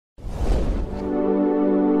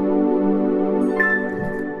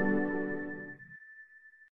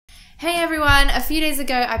Hey everyone, a few days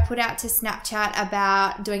ago I put out to Snapchat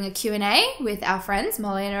about doing a Q&A with our friends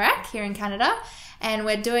Molly and Iraq here in Canada, and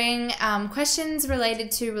we're doing questions related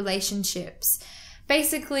to relationships.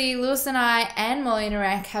 Basically, Lewis and I and Molly and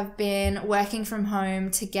Iraq have been working from home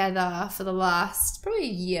together for the last probably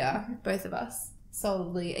a year, both of us,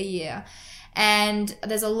 solidly a year. And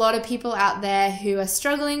there's a lot of people out there who are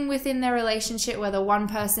struggling within their relationship, whether one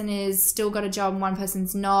person is still got a job and one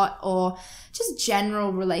person's not, or just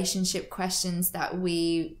general relationship questions that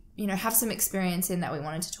we, have some experience in that we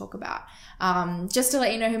wanted to talk about. Just to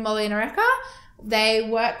let you know who Molly and Iraq are, they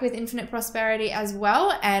work with Infinite Prosperity as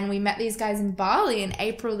well, and we met these guys in Bali in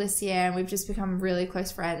April this year, and we've just become really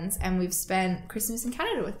close friends, and we've spent Christmas in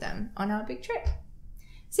Canada with them on our big trip.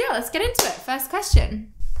 So yeah, let's get into it. First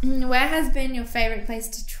question. Where has been your favourite place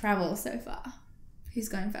to travel so far? Who's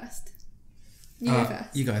going first? You go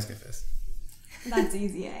first. You guys go first. That's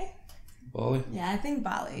easy, eh? Bali? Yeah, I think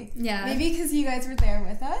Bali. Yeah. Maybe because you guys were there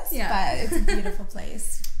with us, but it's a beautiful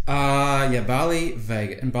place. Bali,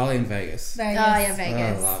 Vegas. And Bali and Vegas. Oh, yeah,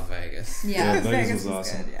 Vegas. I love Vegas. Yeah. Vegas was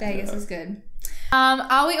awesome. Good, Vegas was good.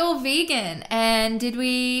 Are we all vegan? And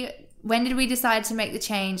when did we decide to make the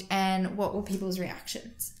change, and what were people's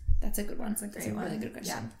reactions? That's a good one. That's a really good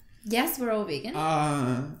question. Yeah. Yes, we're all vegan.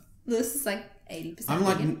 Lewis is like 80% I'm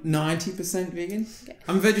vegan. like 90% vegan. Okay.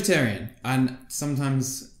 I'm vegetarian, and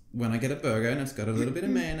sometimes when I get a burger and it's got a little bit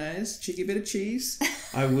of mayonnaise, cheeky bit of cheese,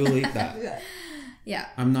 I will eat that. Yeah.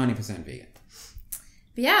 I'm 90% vegan.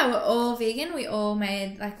 But yeah, we're all vegan. We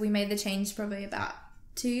made the change probably about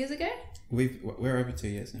 2 years ago. We're over 2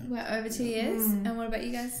 years now. We're over 2 years. And what about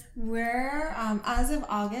you guys? We're, as of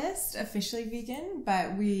August, officially vegan,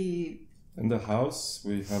 but In the house,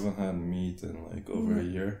 we haven't had meat in like over a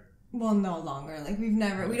year. Well, no longer. Like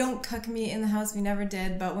we don't cook meat in the house. We never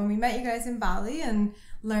did. But when we met you guys in Bali and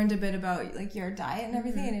learned a bit about like your diet and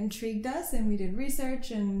everything, it intrigued us, and we did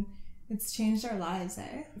research, and it's changed our lives,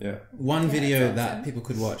 eh? Yeah. One video awesome. that people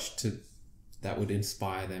could watch that would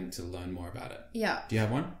inspire them to learn more about it. Yeah. Do you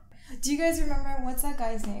have one? Do you guys remember, what's that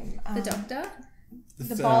guy's name? The doctor?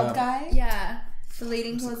 The bald guy? Yeah. The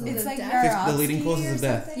leading causes It's of like death. The leading causes of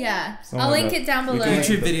death. Yeah. Something I'll like link that. it down below.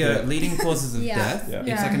 YouTube video, Leading Causes of Yeah. Death. Yeah.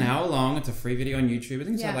 It's like an hour long. It's a free video on YouTube. I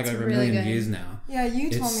think it's Yeah, got like it's over really 1 million good. views now. Yeah, you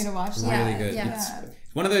told me to watch that. Really good. Yeah. It's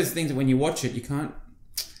one of those things that when you watch it, it's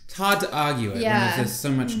hard to argue it Yeah. when there's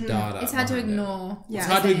so much data. It's hard to behind it. ignore. It's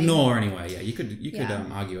hard to ignore anyway. Yeah, you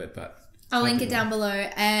could argue it, but I'll link it down below.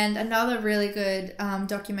 And another really good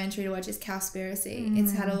documentary to watch is Cowspiracy.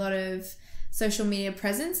 It's had a lot of social media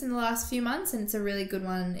presence in the last few months, and it's a really good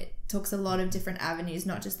one. It talks a lot of different avenues,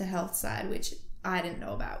 not just the health side, which I didn't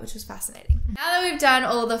know about, which was fascinating. Now that we've done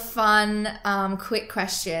all the fun, quick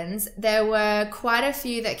questions, there were quite a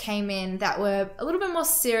few that came in that were a little bit more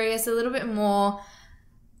serious, a little bit more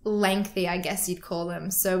lengthy, I guess you'd call them.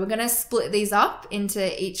 So we're going to split these up into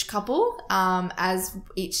each couple as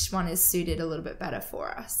each one is suited a little bit better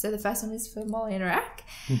for us. So the first one is for Molly and Iraq.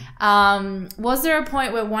 Was there a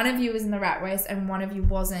point where one of you was in the rat race and one of you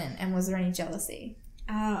wasn't, and was there any jealousy?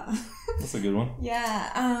 That's a good one.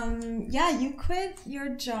 Yeah, you quit your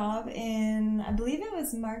job in, I believe it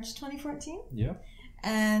was March 2014. Yeah.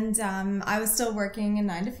 And I was still working a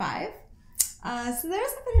 9 to 5. So there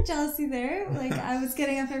was a bit of jealousy there. Like I was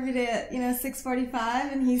getting up every day at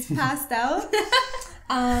 6:45, and he's passed out.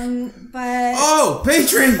 But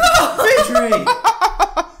Petrie! Petrie!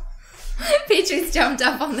 Petrie's jumped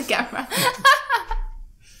up on the camera.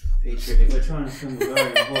 Petrie, we're trying to film a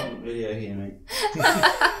very important video here, mate.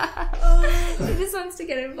 He just wants to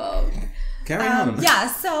get involved. Carry on.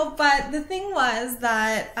 But the thing was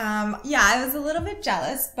that, I was a little bit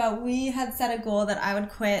jealous, but we had set a goal that I would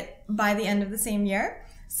quit by the end of the same year.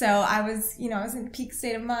 So I was, I was in peak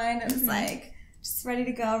state of mind. I was like, just ready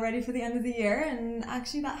to go, ready for the end of the year. And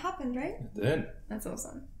actually that happened, right? It did. That's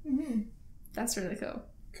awesome. Mm-hmm. That's really cool.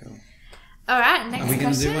 Cool. All right, next Are we going to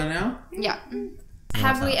question. do one now? Yeah.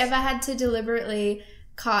 Have we ever had to deliberately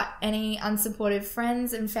cut any unsupportive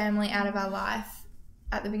friends and family out of our life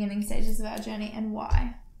at the beginning stages of our journey, and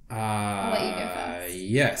why? I'll let you go first.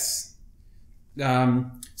 Yes.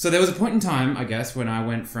 So there was a point in time, I guess, when I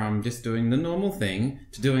went from just doing the normal thing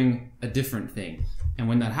to doing a different thing. And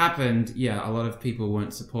when that happened, a lot of people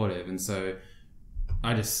weren't supportive. And so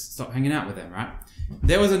I just stopped hanging out with them, right?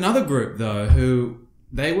 There was another group, though, who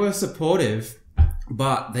they were supportive,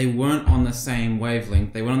 but they weren't on the same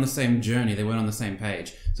wavelength. They weren't on the same journey. They weren't on the same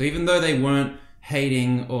page. So even though they weren't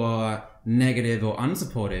hating or negative or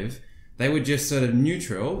unsupportive, they were just sort of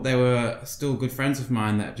neutral. They were still good friends of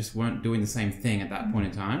mine that just weren't doing the same thing at that point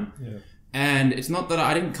in time. Yeah. And it's not that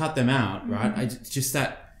I didn't cut them out, right? It's just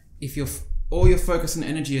that if you're all your focus and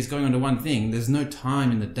energy is going onto one thing, there's no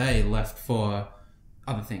time in the day left for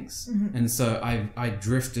other things. And so I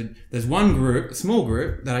drifted. There's one group, a small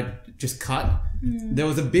group, that I just cut. There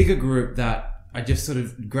was a bigger group that I just sort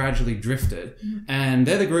of gradually drifted. And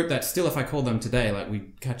they're the group that still, if I call them today, like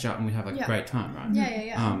we catch up and we have a great time,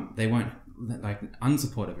 right? They won't like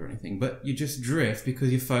unsupportive or anything, but you just drift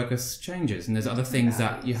because your focus changes and there's other things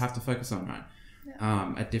that you have to focus on,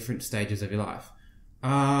 right? At different stages of your life.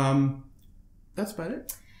 That's about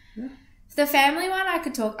it. Yeah. The family one, I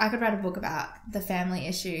could write a book about the family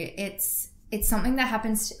issue. It's something that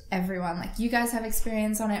happens to everyone. Like, you guys have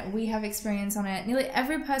experience on it. We have experience on it. Nearly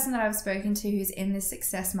every person that I've spoken to who's in this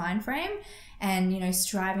success mind frame and, you know,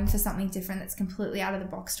 striving for something different that's completely out of the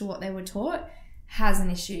box to what they were taught has an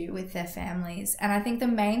issue with their families. And I think the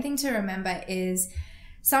main thing to remember is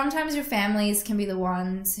sometimes your families can be the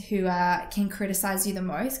ones who can criticize you the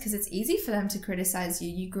most because it's easy for them to criticize you.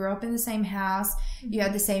 You grew up in the same house, you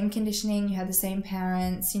had the same conditioning, you had the same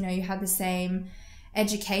parents, you know, you had the same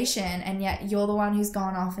education, and yet you're the one who's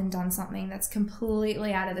gone off and done something that's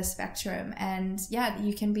completely out of the spectrum. And yeah,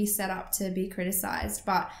 you can be set up to be criticized.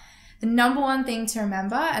 But the number one thing to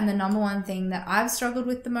remember, and the number one thing that I've struggled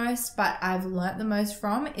with the most, but I've learnt the most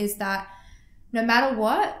from, is that no matter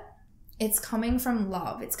what, it's coming from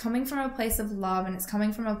love. It's coming from a place of love, and it's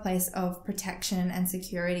coming from a place of protection and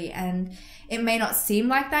security. And it may not seem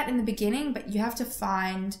like that in the beginning, but you have to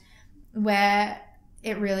find where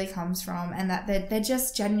it really comes from, and that they're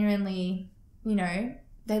just genuinely, you know,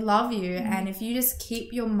 they love you. And if you just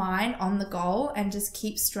keep your mind on the goal and just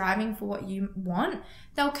keep striving for what you want,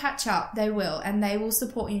 they'll catch up. They will, and they will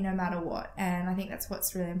support you no matter what. And I think that's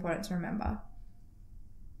what's really important to remember.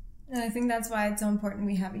 And I think that's why it's so important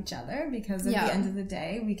we have each other, because at the end of the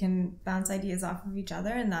day, we can bounce ideas off of each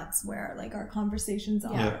other, and that's where like our conversations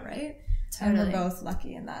are, right? Totally. And we're both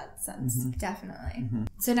lucky in that sense. Definitely.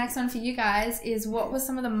 So next one for you guys is, what were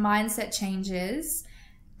some of the mindset changes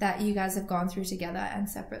that you guys have gone through together and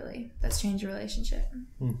separately that's changed your relationship?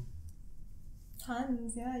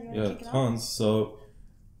 Tons, you want to kick it off? Tons. So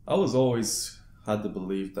I was always had the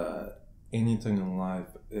belief that anything in life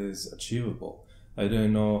is achievable. At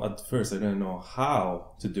first I didn't know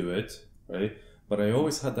how to do it, right? But I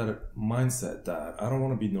always had that mindset that I don't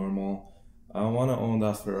want to be normal. I want to own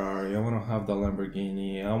that Ferrari. I want to have the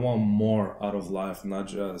Lamborghini. I want more out of life, not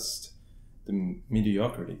just the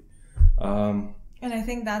mediocrity. And I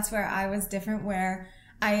think that's where I was different, where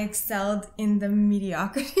I excelled in the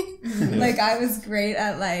mediocrity. Like, I was great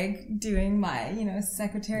at like doing my, you know,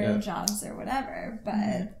 secretarial jobs or whatever,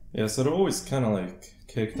 but yeah, so it always kind of like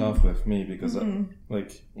kicked off with me because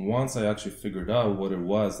like once I actually figured out what it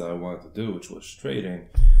was that I wanted to do, which was trading,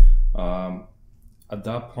 at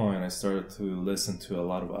that point I started to listen to a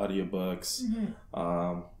lot of audiobooks.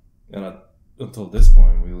 And until this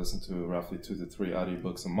point we listened to roughly 2 to 3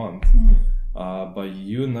 audiobooks a month. But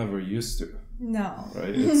you never used to. No.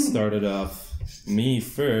 Right? It started off me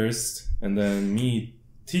first, and then me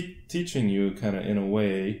teaching you kind of in a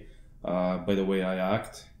way, by the way I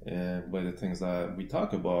act and by the things that we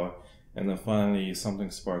talk about. And then finally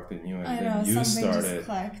something sparked in you, and then you started. Just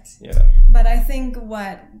clicked. Yeah. But I think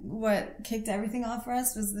what kicked everything off for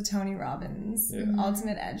us was the Tony Robbins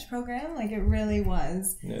Ultimate Edge program. Like, it really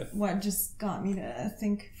was what just got me to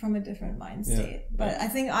think from a different mind state. But I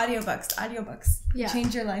think audiobooks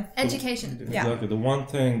change your life. Education. Exactly. The one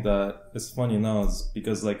thing that is funny now is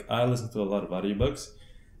because like I listen to a lot of audiobooks,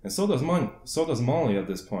 and so does Molly at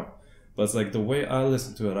this point. But it's like the way I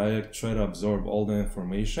listen to it, I try to absorb all the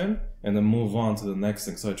information and then move on to the next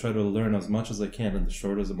thing. So I try to learn as much as I can in the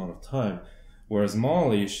shortest amount of time. Whereas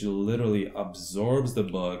Molly, she literally absorbs the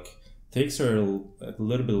book. Takes her a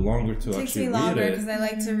little bit longer to actually read it. Takes me longer because I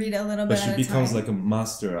like to read a little bit at a time. But she becomes like a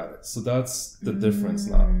master at it. So that's the difference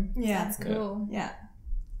now. Yeah, that's cool. Yeah.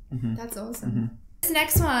 That's awesome. This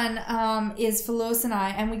next one is for Lewis and I,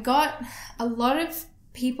 and we got a lot of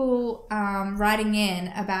people writing in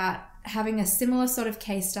about having a similar sort of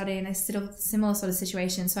case study and a similar sort of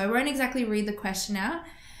situation. So I won't exactly read the question out,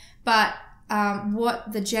 but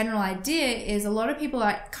what the general idea is, a lot of people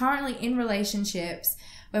are currently in relationships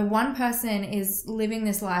where one person is living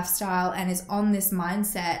this lifestyle and is on this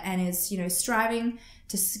mindset and is, you know, striving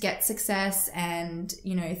to get success and,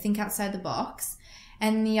 you know, think outside the box.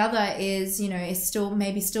 And the other is, you know, is still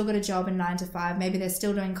got a job in 9 to 5. Maybe they're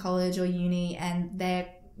still doing college or uni, and they're,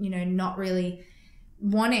 you know, not really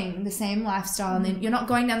wanting the same lifestyle, and then you're not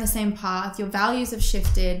going down the same path. Your values have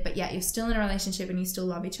shifted, but yet you're still in a relationship and you still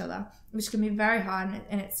love each other, which can be very hard,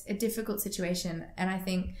 and it's a difficult situation. And I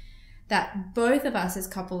think that both of us as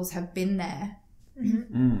couples have been there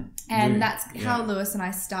And that's how Lewis and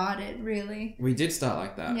I started, really. We did start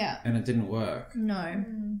like that. Yeah. And it didn't work. No.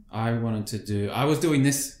 I was doing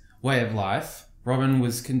this way of life. Robin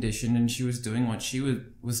was conditioned and she was doing what she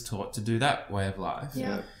was taught to do that way of life.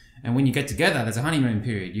 Yeah. And when you get together, there's a honeymoon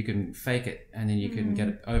period. You can fake it and then you can get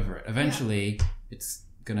it over it. Eventually, it's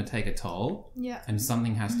going to take a toll. Yeah. And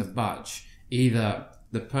something has to budge. Either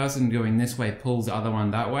the person going this way pulls the other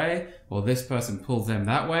one that way, or this person pulls them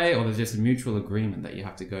that way, or there's just a mutual agreement that you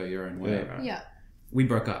have to go your own way. Right? Yeah. We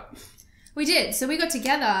broke up. We did. So we got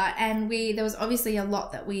together and there was obviously a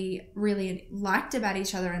lot that we really liked about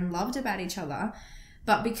each other and loved about each other.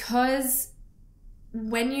 But because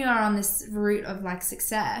when you are on this route of like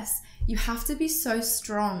success, you have to be so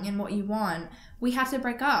strong in what you want. We have to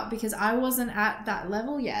break up because I wasn't at that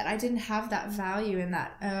level yet. I didn't have that value and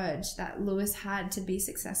that urge that Lewis had to be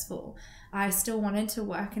successful. I still wanted to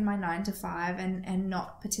work in my 9 to 5 and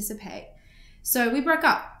not participate. So we broke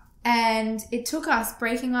up, and it took us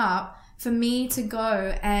breaking up for me to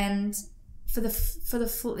go and for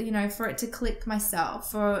it to click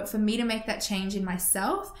myself, for me to make that change in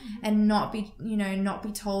myself and not be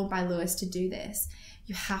told by Lewis to do this.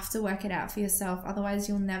 You have to work it out for yourself. Otherwise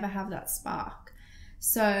you'll never have that spark.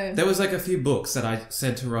 So there was like a few books that I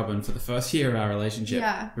said to Robin for the first year of our relationship.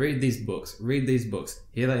 Yeah. Read these books.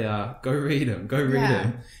 Here they are. Go read them.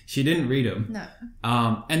 them. She didn't read them.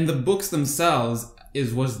 No. And the books themselves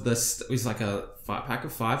was like a pack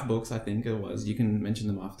of 5 books, I think it was. You can mention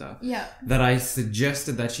them after. Yeah. That I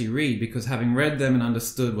suggested that she read, because having read them and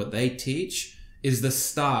understood what they teach is the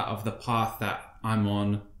start of the path that I'm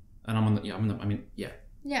on. And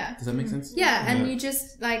Yeah. Does that make sense? Yeah, and you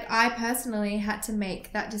just, like, I personally had to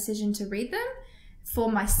make that decision to read them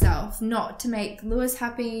for myself, not to make Lewis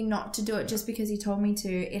happy, not to do it just because he told me to.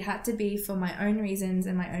 It had to be for my own reasons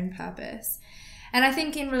and my own purpose. And I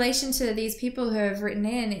think in relation to these people who have written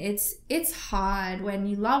in, it's hard when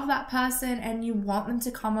you love that person and you want them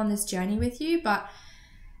to come on this journey with you, but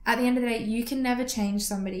at the end of the day, you can never change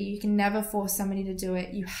somebody. You can never force somebody to do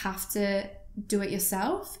it. You have to do it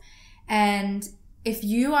yourself. And if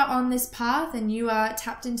you are on this path and you are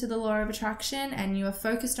tapped into the law of attraction and you are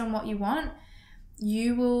focused on what you want,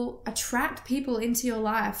 you will attract people into your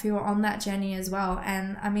life who are on that journey as well.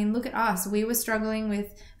 And I mean, look at us. We were struggling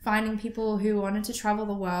with finding people who wanted to travel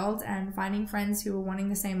the world and finding friends who were wanting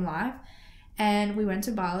the same life. And we went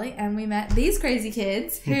to Bali and we met these crazy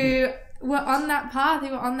kids who were on that path,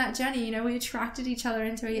 who were on that journey. You know, we attracted each other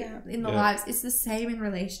into in the lives. It's the same in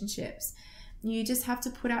relationships. You just have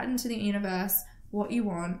to put out into the universe what you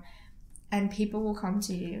want and people will come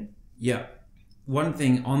to you. Yeah. One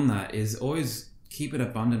thing on that is always keep an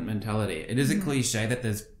abundant mentality. It is a cliche that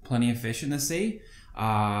there's plenty of fish in the sea,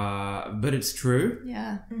 but it's true.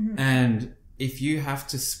 Yeah. And if you have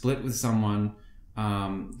to split with someone,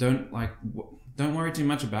 don't worry too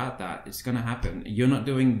much about that. It's going to happen. You're not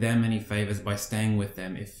doing them any favors by staying with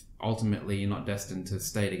them if ultimately you're not destined to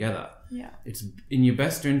stay together. Yeah. It's in your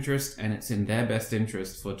best interest and it's in their best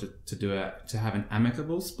interest to have an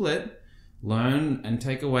amicable split, learn and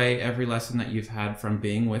take away every lesson that you've had from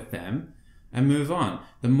being with them and move on.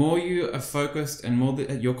 The more you are focused and more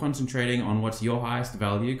that you're concentrating on what's your highest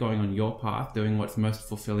value, going on your path, doing what's most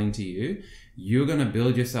fulfilling to you, you're going to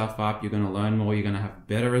build yourself up. You're going to learn more. You're going to have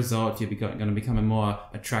better results. You're going to become a more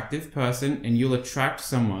attractive person and you'll attract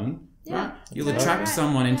someone. Yeah, right? You'll attract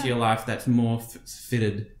someone into your life that's more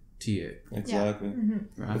fitted to you. Exactly. Yeah.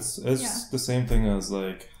 Right? It's the same thing as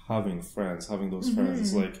like having friends, having those friends.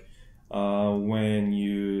 It's like when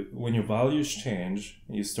your values change,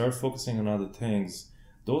 you start focusing on other things,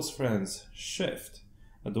 those friends shift.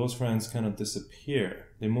 Those friends kind of disappear.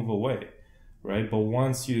 They move away, right? But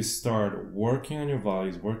once you start working on your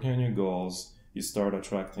values, working on your goals, you start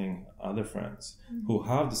attracting other friends who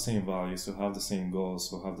have the same values, who have the same goals,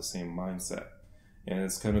 who have the same mindset. And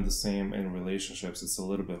it's kind of the same in relationships. It's a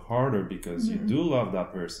little bit harder because you do love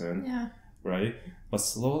that person, right? But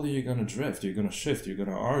slowly you're going to drift, you're going to shift, you're going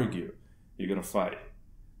to argue, you're going to fight,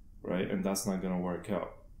 right? And that's not going to work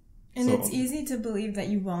out. And it's easy to believe that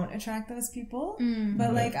you won't attract those people.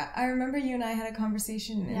 But like, I remember you and I had a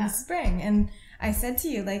conversation in the spring and I said to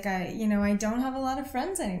you, like, I don't have a lot of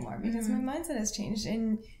friends anymore because my mindset has changed.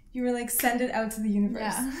 And you were like, send it out to the universe.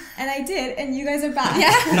 Yeah. And I did. And you guys are back.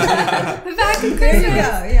 Yeah. We're back in Christmas. There you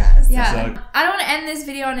go. Yeah. So. Yeah. Exactly. I don't want to end this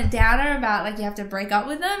video on a downer about like you have to break up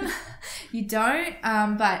with them. You don't.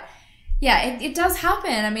 But yeah, it does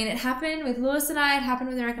happen. I mean, it happened with Lewis and I, it happened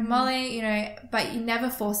with Eric and Molly, you know, but you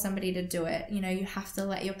never force somebody to do it. You know, you have to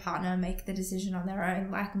let your partner make the decision on their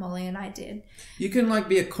own, like Molly and I did. You can like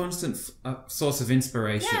be a constant source of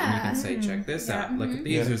inspiration. And you can say, check this out, look at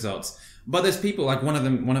these results. But there's people like one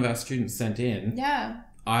of our students sent in. Yeah.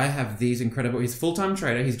 I have these incredible. He's a full-time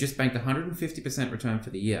trader. He's just banked 150% return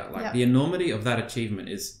for the year. Like the enormity of that achievement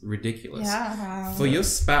is ridiculous. Yeah. Wow. For your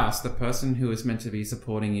spouse, the person who is meant to be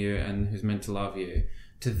supporting you and who's meant to love you,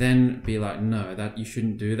 to then be like, no, that you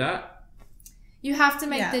shouldn't do that. You have to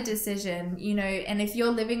make the decision, you know, and if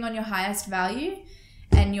you're living on your highest value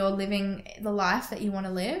and you're living the life that you want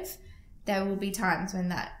to live, there will be times when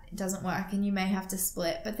that doesn't work and you may have to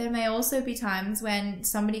split. But there may also be times when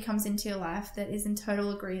somebody comes into your life that is in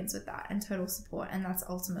total agreement with that and total support, and that's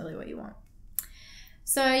ultimately what you want.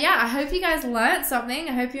 So yeah, I hope you guys learned something.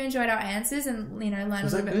 I hope you enjoyed our answers and, you know, learned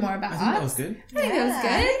a little bit more about us. I think that was good. I think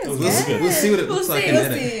it was good. It was good. We'll see what it looks like in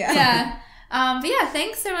edit. Yeah. But yeah,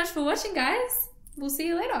 thanks so much for watching, guys. We'll see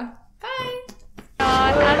you later. Bye.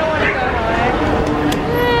 I don't want to go home.